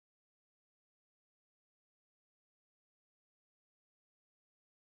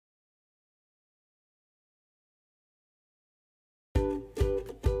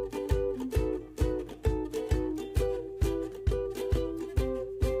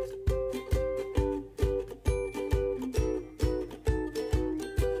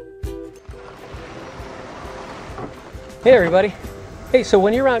Hey everybody. Hey, so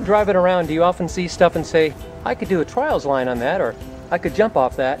when you're out driving around, do you often see stuff and say, I could do a trials line on that, or I could jump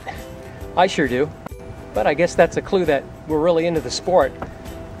off that? I sure do. But I guess that's a clue that we're really into the sport.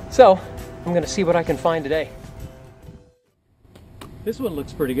 So, I'm gonna see what I can find today. This one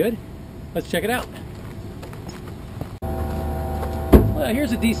looks pretty good. Let's check it out. Well,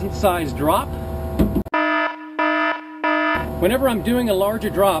 here's a decent sized drop. Whenever I'm doing a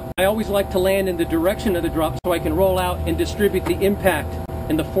larger drop, I always like to land in the direction of the drop so I can roll out and distribute the impact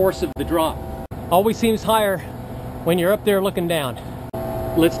and the force of the drop. Always seems higher when you're up there looking down.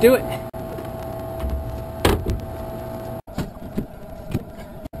 Let's do it.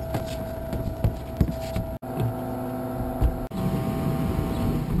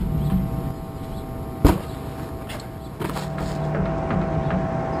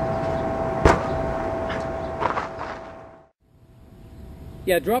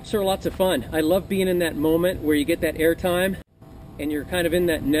 Yeah, drops are lots of fun. I love being in that moment where you get that airtime and you're kind of in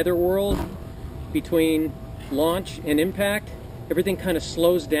that netherworld between launch and impact. Everything kind of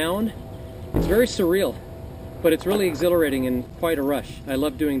slows down. It's very surreal, but it's really exhilarating and quite a rush. I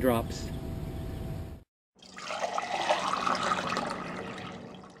love doing drops.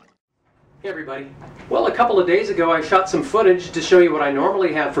 Hey everybody. Well, a couple of days ago I shot some footage to show you what I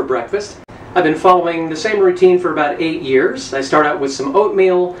normally have for breakfast. I've been following the same routine for about 8 years. I start out with some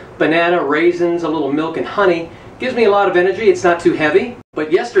oatmeal, banana, raisins, a little milk and honey. Gives me a lot of energy, it's not too heavy.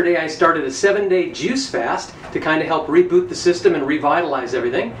 But yesterday I started a 7-day juice fast to kind of help reboot the system and revitalize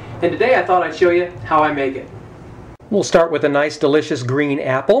everything. And today I thought I'd show you how I make it. We'll start with a nice delicious green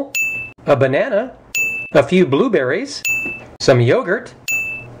apple, a banana, a few blueberries, some yogurt,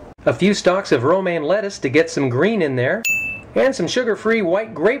 a few stalks of romaine lettuce to get some green in there, and some sugar-free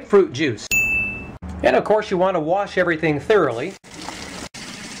white grapefruit juice. And of course you want to wash everything thoroughly.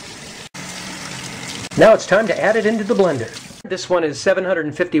 Now it's time to add it into the blender. This one is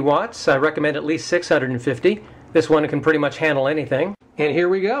 750 watts. I recommend at least 650. This one can pretty much handle anything. And here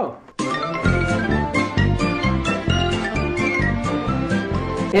we go.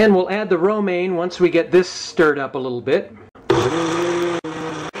 And we'll add the romaine once we get this stirred up a little bit.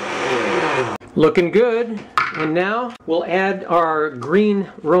 Looking good. And now we'll add our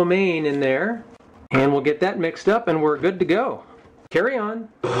green romaine in there. And we'll get that mixed up and we're good to go. Carry on.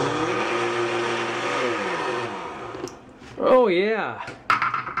 Oh yeah,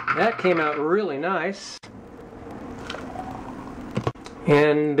 that came out really nice.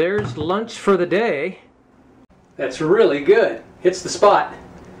 And there's lunch for the day. That's really good. Hits the spot.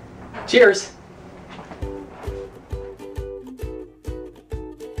 Cheers.